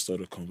hated those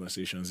sort of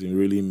conversations. It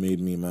really made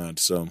me mad.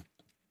 So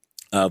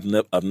I've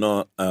not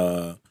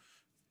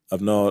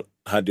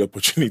had the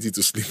opportunity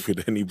to sleep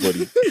with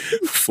anybody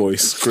for a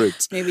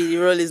script. Maybe the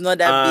role is not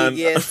that big,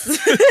 yes.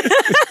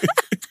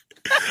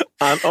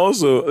 And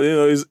also,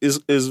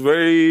 it's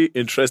very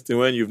interesting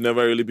when you've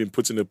never really been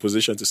put in a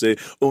position to say,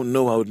 "Oh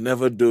no, I would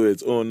never do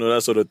it." Oh no,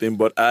 that sort of thing.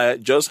 But I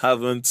just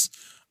haven't.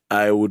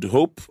 I would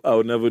hope I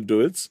would never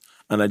do it.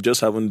 And I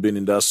just haven't been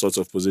in that sort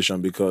of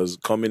position because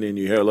coming in,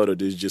 you hear a lot of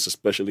this, just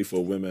especially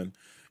for women,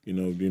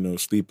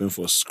 sleeping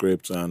for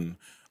scripts and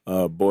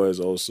boys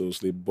also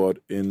sleep. But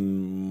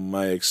in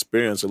my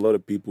experience, a lot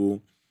of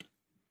people,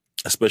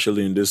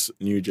 especially in this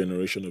new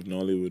generation of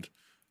Nollywood,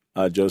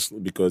 are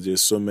just because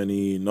there's so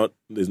many.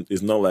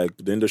 It's not like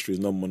the industry is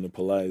not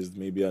monopolized,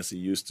 maybe as it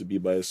used to be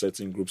by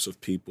certain groups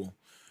of people,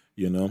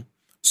 you know.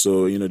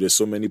 So, there's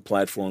so many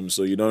platforms,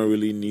 so you don't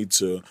really need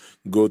to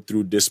go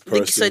through this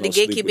person. So the or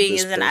sleep with gatekeeping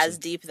this isn't person. as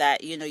deep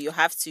that, you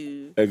have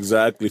to...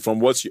 Exactly.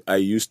 From what I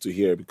used to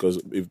hear, because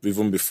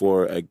even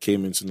before I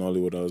came into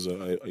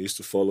Nollywood, I used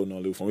to follow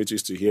Nollywood. From which I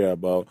used to hear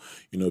about,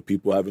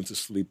 people having to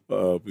sleep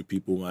with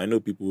people. I know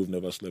people who've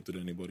never slept with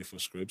anybody for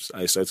scripts.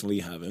 I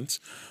certainly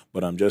haven't.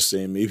 But I'm just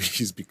saying maybe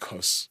it's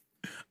because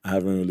I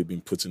haven't really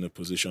been put in a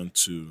position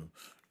to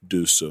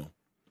do so.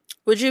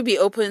 Would you be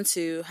open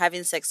to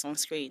having sex on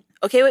screen?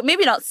 Okay, wait,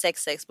 maybe not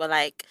sex, but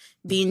like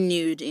being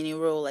nude in a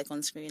role, like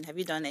on screen. Have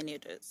you done any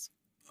of those?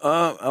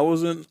 I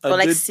wasn't.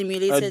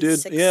 Simulated. I did.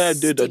 Sex Yeah, I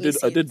did. I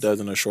scenes? did that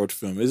in a short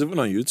film. It's even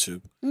on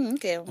YouTube.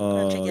 Okay,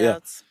 I'll check it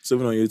out. It's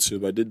even on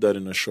YouTube. I did that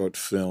in a short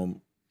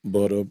film,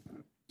 but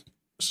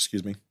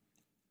excuse me.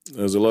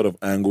 There was a lot of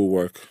angle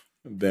work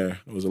there.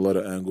 There was a lot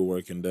of angle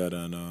work in that,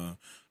 and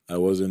I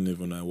wasn't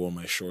even. I wore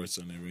my shorts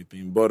and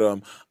everything. But I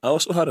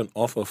also had an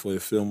offer for a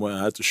film where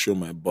I had to show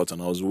my butt,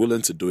 and I was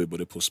willing to do it, but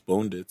they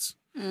postponed it.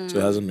 So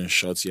it hasn't been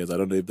shot yet. I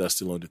don't know if that's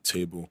still on the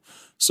table.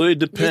 So it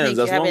depends.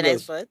 Do you think you have a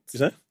nice butt? Is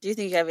that? Do you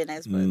think you have a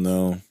nice butt?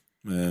 No,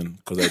 man,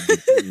 because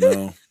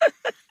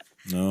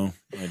No,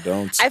 I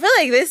don't. I feel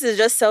like this is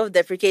just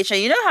self-deprecation.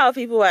 You know how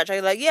people are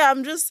trying, like, yeah,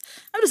 I'm just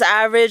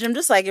average. I'm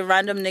just like a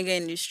random nigga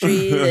in the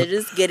street. They're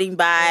just getting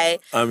by.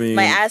 I mean,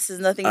 my ass is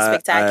nothing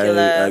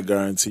spectacular. I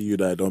guarantee you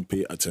that I don't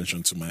pay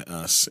attention to my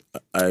ass.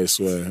 I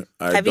swear.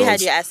 Have you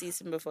had your ass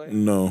eaten before?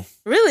 No.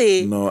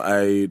 Really? No,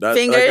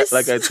 Fingers?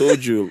 Like I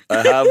told you,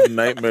 I have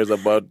nightmares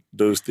about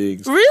those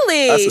things.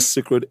 Really? That's a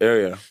secret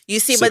area. You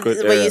see, but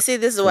you see,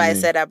 this is what I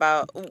said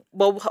about.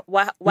 But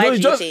why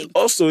do you think?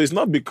 Also, it's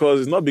not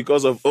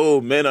because of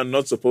men are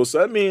not supposed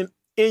to. I mean,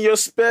 in your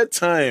spare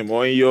time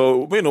or in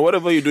your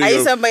whatever you do. Are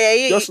you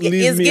somebody? Just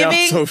leave me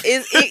out of.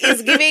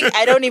 It's giving.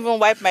 I don't even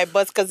wipe my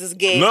butt because it's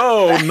gay.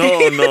 No.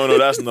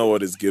 That's not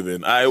what it's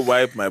giving. I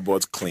wipe my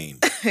butt clean.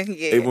 Yeah.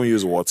 I even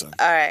use water.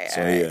 All right.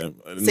 So all right. yeah.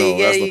 So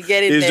you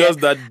get it. It's there.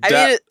 just that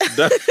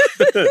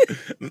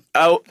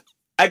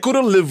I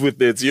couldn't live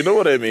with it. You know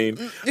what I mean?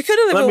 You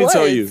couldn't live with it. Let me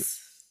tell you.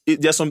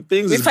 There's some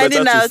things it's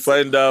better to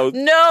find out.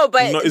 No,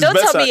 but don't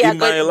tell me you're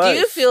good. Life. Do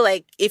you feel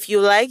like if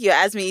you like your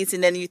ass meat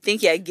eating, then you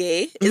think you're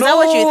gay? Is that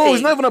what you think?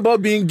 It's not even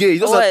about being gay.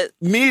 It's just like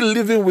me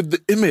living with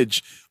the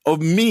image of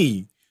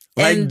me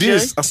like and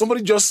this, and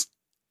somebody just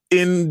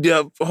in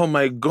their. Oh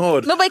my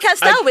God! No, but you can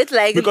start with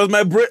like because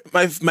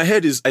my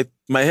head is I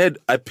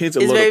paint a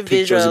lot of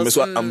pictures in me,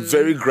 so I'm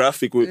very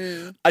graphic.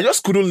 I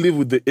just couldn't live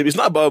with the. It's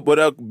not about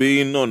whether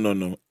being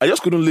no. I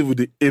just couldn't live with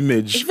the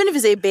image. Even if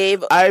it's a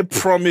babe, I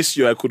promise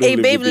you, I couldn't. A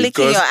live babe with it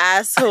licking your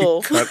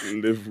asshole. I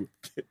can't live with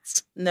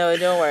it. No,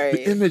 don't worry.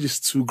 The image is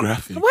too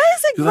graphic. Why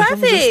is it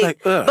graphic?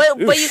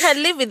 But you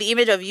can live with the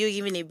image of you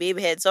giving a babe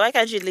head. So why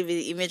can't you live with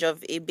the image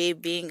of a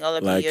babe being all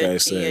up like in your... I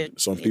said,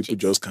 some people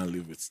just can't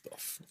live with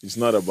stuff. It's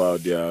not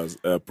about their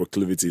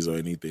proclivities or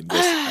anything.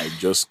 I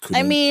just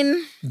couldn't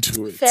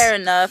do it. Fair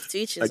enough. To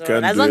each his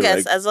own. As long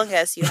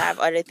as you have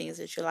other things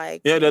that you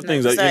like. Yeah, there are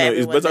things that,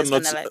 it's better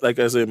not... Like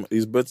I said,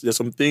 it's better. There's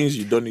some things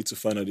you don't need to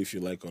find out if you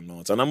like or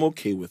not. And I'm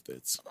okay with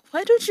it.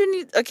 Why don't you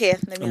need... Okay,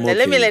 let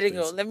me let it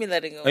go. Let me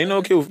let it go. Are you not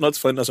okay with not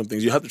finding out some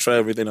things? You have to try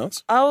everything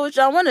else? Oh,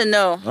 I want to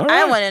know. Right.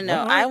 I want to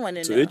know. I want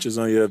to know. So each is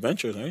on your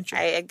adventures, aren't you?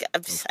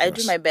 I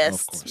do my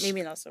best.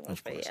 Maybe not so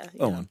much, but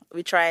yeah.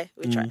 We try.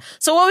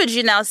 So what would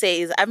you now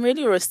say is... I'm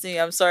really roasting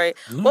you. I'm sorry.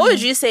 No. What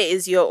would you say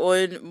is your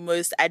own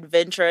most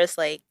adventurous,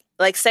 like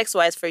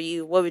sex-wise for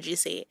you? What would you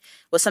say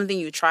was something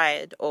you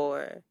tried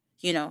or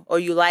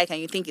you like and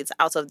you think it's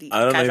out of the I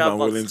don't know if I'm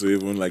box? willing to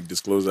even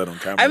disclose that on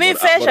camera. I mean,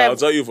 but I'll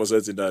tell you for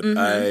certain that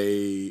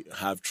I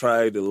have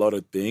tried a lot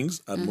of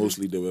things and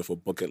mostly they were for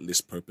bucket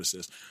list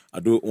purposes.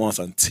 I do it once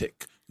and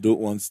tick. Do it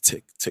once,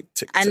 tick.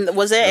 And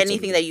was there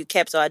anything that you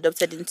kept or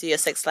adopted into your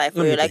sex life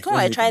where you're like, oh,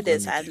 I tried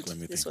this and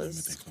this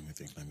was... Let me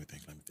think.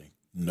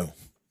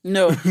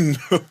 No.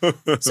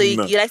 So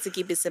you like to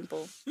keep it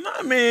simple? No,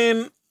 I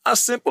mean... As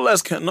simple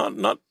as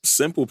not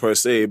simple per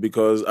se,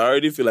 because I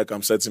already feel like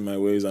I'm set in my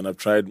ways and I've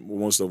tried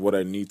most of what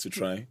I need to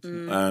try.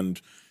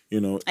 And you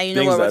know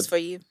what works for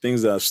you.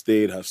 Things that have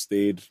stayed. As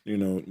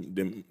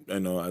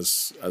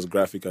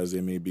graphic as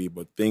they may be,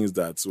 but things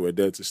that were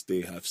there to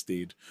stay have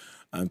stayed,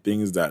 and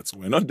things that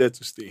were not there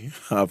to stay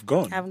have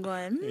gone.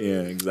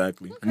 Yeah,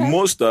 exactly.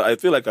 Okay. I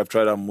feel like I've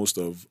tried out most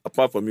of,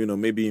 apart from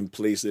maybe in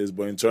places,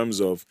 but in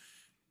terms of.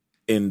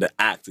 In the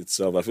act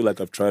itself, I feel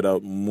like I've tried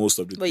out most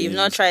of the things. But you've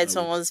not tried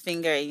someone's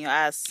finger in your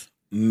ass?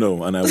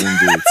 No, and I won't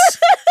do it.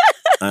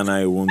 And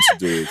I won't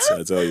do it,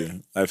 I tell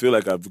you. I feel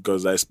like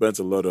because I spent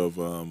a lot of,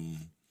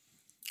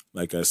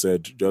 like I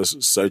said,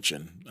 just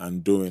searching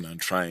and doing and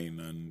trying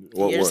and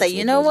what You're works. just like,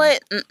 you know what?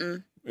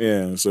 Mm-mm.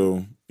 Yeah,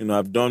 so,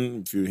 I've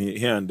done a few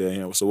here and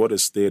there. So what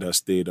has stayed,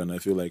 and I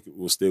feel like it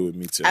will stay with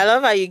me too. I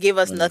love how you gave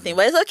us nothing,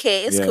 but it's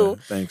okay. It's cool.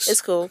 Thanks.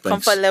 It's cool.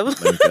 Thanks. Comfort level.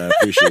 Thank you. I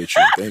appreciate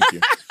you. Thank you.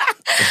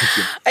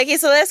 Okay,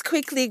 so let's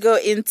quickly go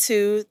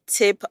into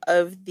tip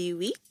of the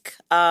week.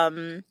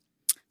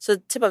 So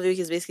tip of the week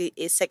is basically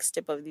a sex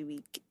tip of the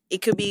week.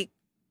 It could be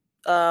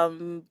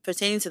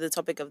pertaining to the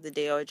topic of the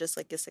day or just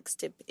like a sex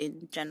tip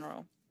in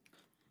general.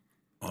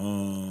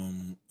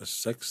 A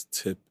sex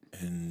tip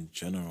in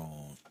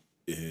general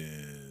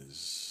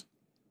is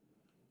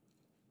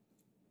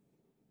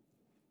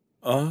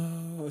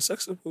a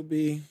sex tip would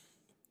be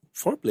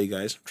foreplay,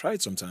 guys. Try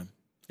it sometime.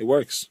 It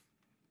works.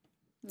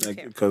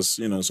 Like, because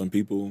some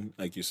people,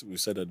 like we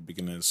said at the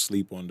beginning,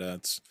 sleep on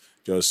that.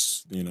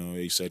 Just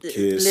you said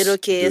kiss, little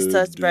kiss,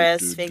 touch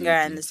breast, finger,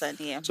 and this one.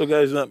 Yeah. So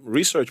guys,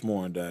 research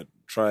more on that.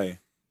 Try.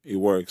 It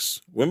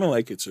works. Women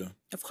like it too.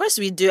 Of course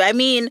we do. I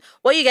mean,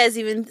 what you guys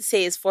even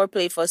say is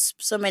foreplay for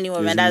so many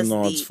women. That's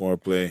not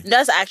foreplay.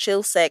 That's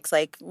actual sex.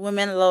 Like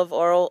women love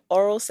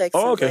oral sex.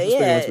 Oh, okay. That's why you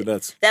went with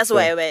that. That's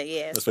why I went.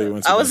 Yeah. That's why you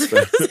went with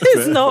that.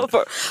 It's not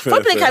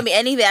foreplay can be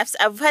anything.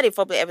 I've had a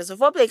foreplay episode.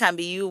 Foreplay can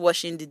be you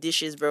washing the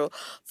dishes, bro.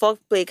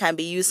 Foreplay can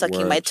be you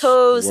sucking my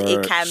toes.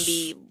 It can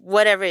be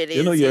whatever it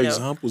is. Your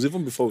examples.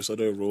 Even before we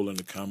started rolling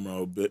the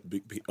camera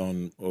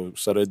or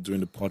started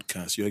doing the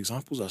podcast, your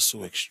examples are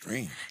so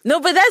extreme.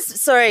 No, but that's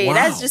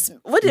just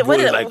what did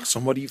like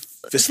somebody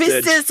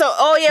fisted. So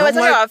we're talking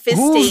about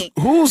fisting.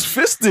 Who's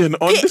fisting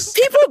on this?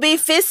 People be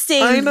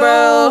fisting, I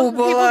know,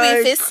 bro. People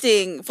be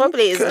fisting.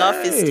 Foreplay is not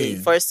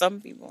fisting for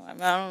some people. I don't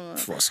know.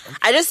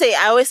 I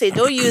always say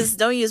don't use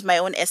my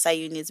own SI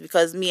units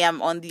because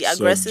I'm on the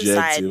aggressive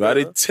side. But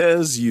it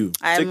tells you.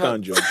 Take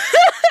on John.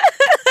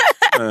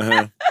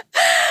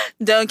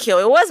 Don't kill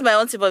me. What's my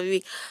own tip of the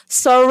week?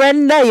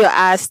 Surrender your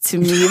ass to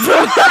me,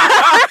 bro.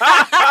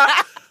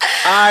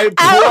 I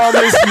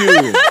promise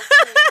you.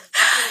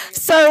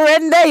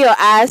 Surrender your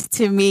ass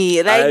to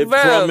me. Like, I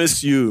bro,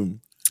 promise you.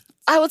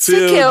 I will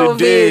take care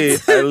of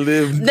it. I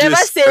live never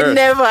say earth.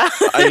 Never.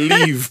 I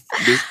leave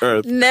this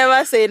earth.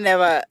 Never say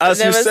never. As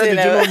never you said,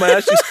 never. my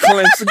ass is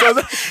clenched. Because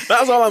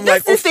that's all I'm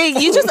that's like. The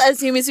thing. You just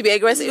assume me to be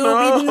aggressive. It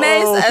will be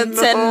nice and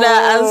tender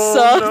and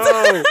soft.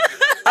 No.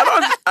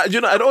 I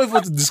don't even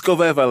want to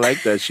discover if I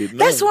like that shit.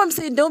 No. That's what I'm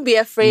saying. Don't be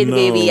afraid,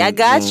 baby. I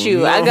got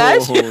you. I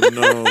got you.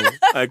 No,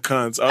 I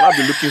can't. I'll not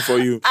be looking for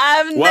you.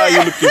 Why are you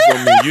looking for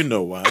me? You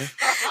know why.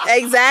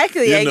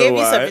 Exactly. I gave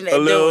you something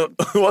that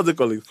what do they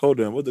call it? Hold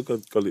on. What do they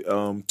call it?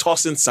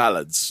 Tossing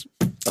salads.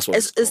 That's what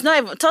it's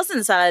not even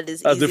tossing salad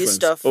is That's easy different.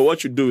 stuff. But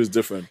what you do is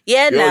different.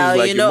 Yeah, now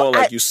you're more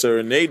like you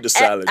serenade the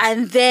salad,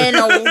 and then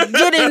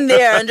get in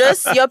there and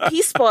just your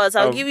pea spots.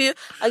 I'll give you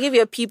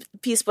a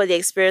pea spot the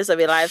experience of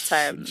a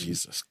lifetime.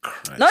 Jesus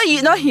Christ! Not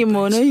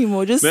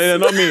himo. Just no,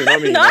 not me.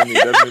 Definitely not me,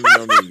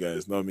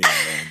 guys. Not me. No,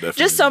 definitely.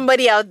 Just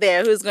somebody out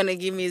there who's gonna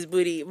give me his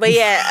booty. But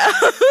yeah.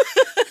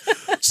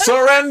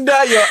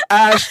 Surrender your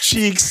ass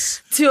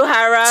cheeks to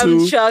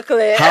haram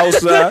chocolate.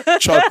 Hausa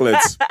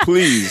chocolates,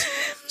 please.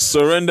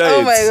 Surrender it.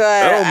 Oh my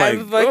god!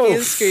 I'm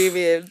fucking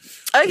screaming.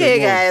 Okay,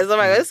 guys. Oh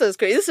my god, this was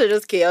crazy. This was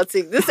just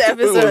chaotic. This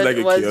episode was like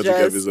a was chaotic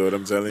just episode.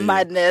 I'm telling you,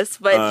 madness.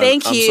 But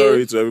thank you. I'm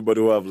sorry to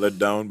everybody who I've let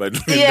down by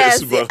doing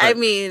this. But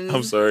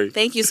I'm sorry.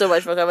 Thank you so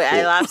much for coming.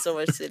 I laughed so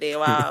much today.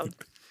 Wow.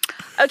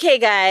 Okay,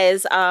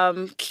 guys.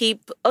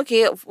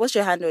 What's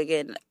your handle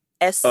again?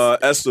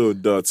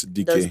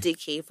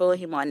 so.dk. Follow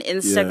him on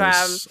Instagram.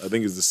 Yes, I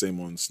think it's the same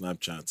on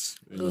Snapchat.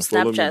 Snapchat.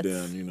 Follow me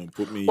there and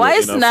put me. Why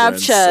in your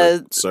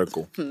Snapchat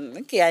circle?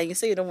 Okay, and you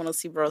say you don't want to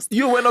see bros.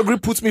 You when agree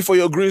put me for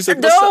your green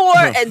circle. Don't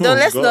worry.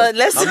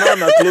 Let's. I'm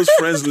not on a close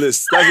friends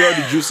list. That's where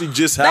the juicy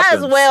gist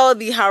happens. That's where all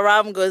the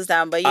haram goes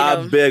down. But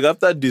I beg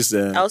after this.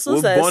 We're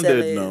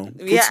bonded now.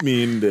 Put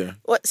me in there.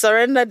 What?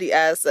 Surrender the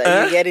ass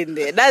and you get in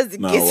there. That's the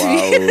case.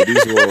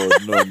 This world.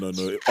 No.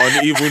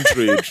 Uneven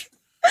trade.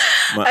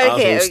 My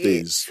asshole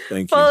stays.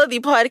 Thank you. Follow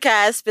the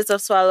podcast, Spits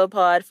of Swallow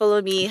Pod.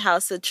 Follow me,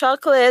 House of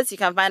Chocolates. You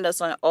can find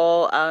us on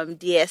all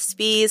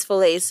DSPs.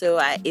 Follow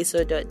ASO at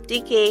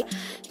aso.dk.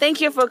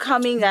 Thank you for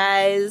coming,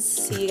 guys.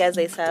 See you guys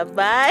later.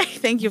 Bye.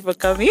 Thank you for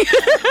coming.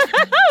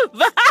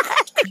 Bye.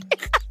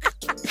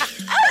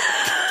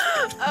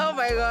 Oh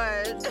my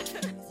god.